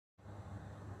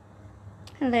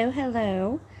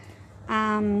Hello.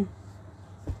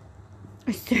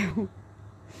 So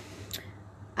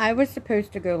I was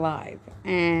supposed to go live,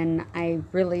 and I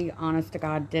really, honest to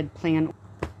God, did plan,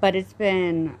 but it's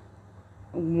been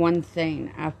one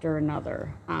thing after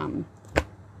another.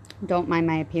 Don't mind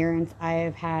my appearance. I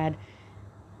have had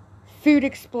food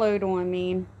explode on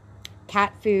me,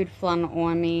 cat food flung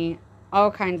on me,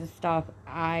 all kinds of stuff.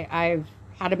 I've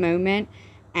had a moment,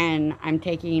 and I'm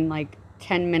taking like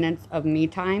 10 minutes of me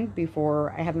time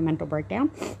before I have a mental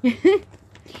breakdown.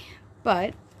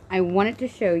 But I wanted to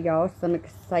show y'all some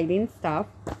exciting stuff,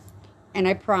 and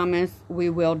I promise we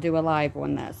will do a live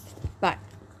on this. But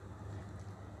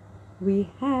we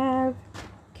have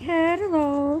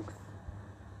catalogs.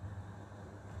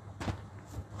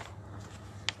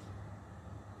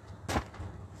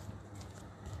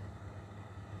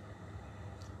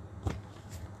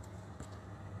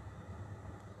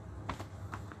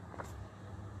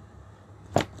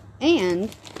 And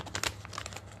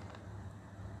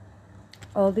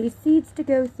all these seeds to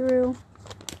go through.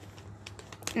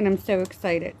 And I'm so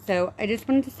excited. So I just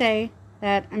wanted to say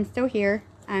that I'm still here.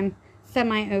 I'm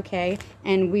semi-okay.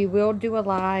 And we will do a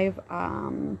live.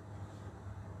 I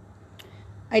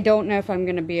don't know if I'm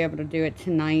going to be able to do it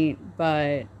tonight.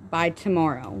 But by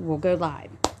tomorrow, we'll go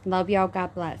live. Love y'all.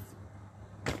 God bless.